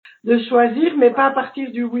de choisir, mais pas à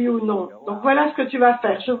partir du oui ou non. Donc voilà ce que tu vas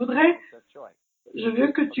faire. Je veux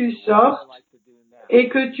que tu sortes et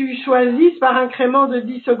que tu choisisses par incrément de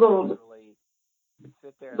 10 secondes.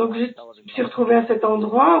 Donc je me suis retrouvée à cet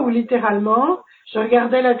endroit où littéralement, je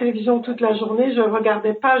regardais la télévision toute la journée, je ne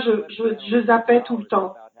regardais pas, je zappais tout le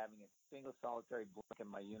temps.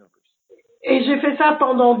 Et j'ai fait ça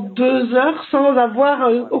pendant 2 heures sans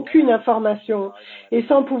avoir aucune information et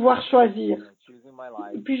sans pouvoir choisir.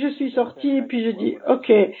 Et puis je suis sortie et puis je dis,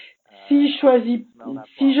 ok, si je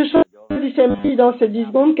choisissais ma vie dans ces 10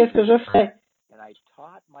 secondes, qu'est-ce que je ferais?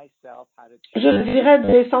 Je dirais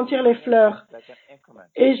de sentir les fleurs.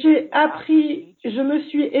 Et je me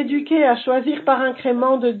suis éduquée à choisir par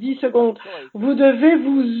incrément de 10 secondes. Vous devez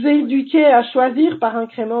vous éduquer à choisir par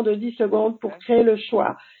incrément de 10 secondes pour créer le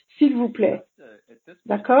choix, s'il vous plaît.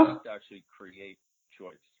 D'accord?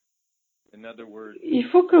 Il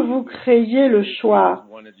faut que vous créiez le choix.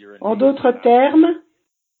 En d'autres termes,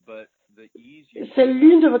 c'est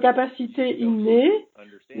l'une de vos capacités innées,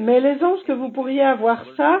 mais l'aisance que vous pourriez avoir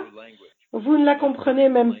ça, vous ne la comprenez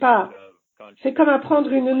même pas. C'est comme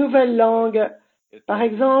apprendre une nouvelle langue. Par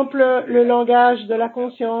exemple, le langage de la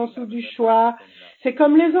conscience ou du choix. C'est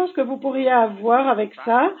comme l'aisance que vous pourriez avoir avec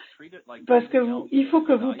ça, parce que il faut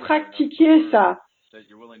que vous pratiquiez ça.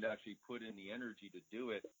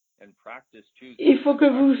 Il faut que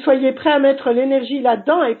vous soyez prêt à mettre l'énergie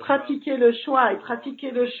là-dedans et pratiquer le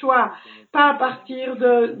choix. Pas à partir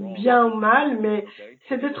de bien ou mal, mais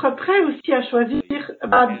c'est d'être prêt aussi à choisir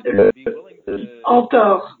en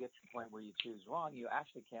tort.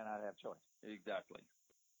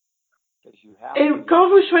 Et quand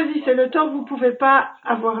vous choisissez le tort, vous ne pouvez pas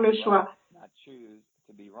avoir le choix.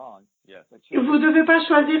 Vous ne devez pas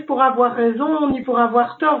choisir pour avoir raison ni pour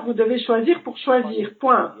avoir tort, vous devez choisir pour choisir,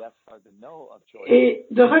 point. Et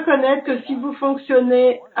de reconnaître que si vous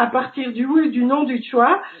fonctionnez à partir du oui ou du non du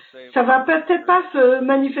choix, ça va peut-être pas se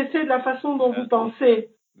manifester de la façon dont vous pensez.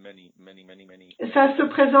 Ça se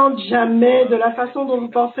présente jamais de la façon dont vous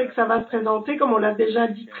pensez que ça va se présenter, comme on l'a déjà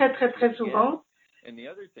dit très très très souvent.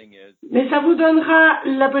 Mais ça vous donnera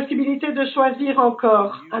la possibilité de choisir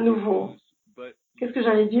encore à nouveau. Qu'est-ce que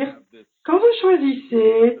j'allais dire? Quand vous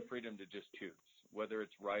choisissez,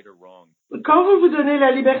 quand vous vous donnez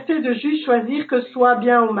la liberté de juste choisir que ce soit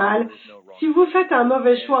bien ou mal, si vous faites un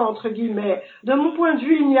mauvais choix, entre guillemets, de mon point de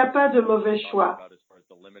vue, il n'y a pas de mauvais choix.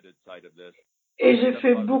 Et j'ai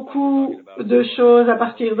fait beaucoup de choses à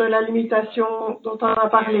partir de la limitation dont on a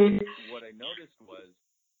parlé.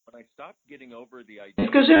 Ce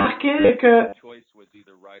que j'ai remarqué, c'est que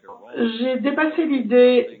j'ai dépassé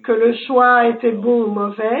l'idée que le choix était bon ou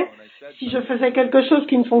mauvais. Si je faisais quelque chose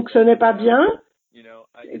qui ne fonctionnait pas bien,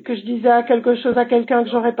 que je disais quelque chose à quelqu'un que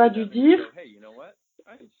j'aurais pas dû dire,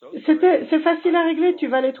 c'est facile à régler, tu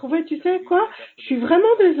vas les trouver, tu sais quoi? Je suis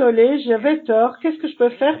vraiment désolée, j'avais tort, qu'est-ce que je peux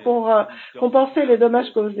faire pour compenser les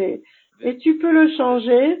dommages causés? Et tu peux le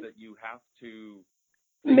changer,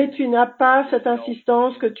 mais tu n'as pas cette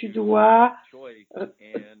insistance que tu dois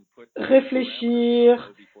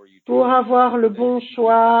réfléchir pour avoir le bon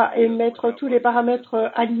choix et mettre tous les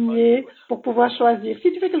paramètres alignés pour pouvoir choisir.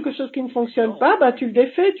 Si tu fais quelque chose qui ne fonctionne pas, bah tu le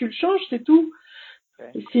défais, tu le changes, c'est tout.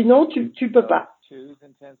 Sinon, tu peux pas.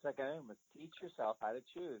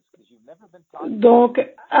 Donc,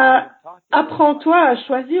 apprends-toi à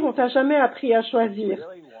choisir, on t'a jamais appris à choisir.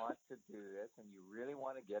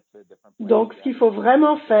 Donc, ce qu'il faut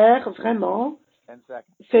vraiment faire, vraiment,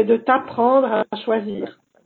 c'est de t'apprendre à choisir.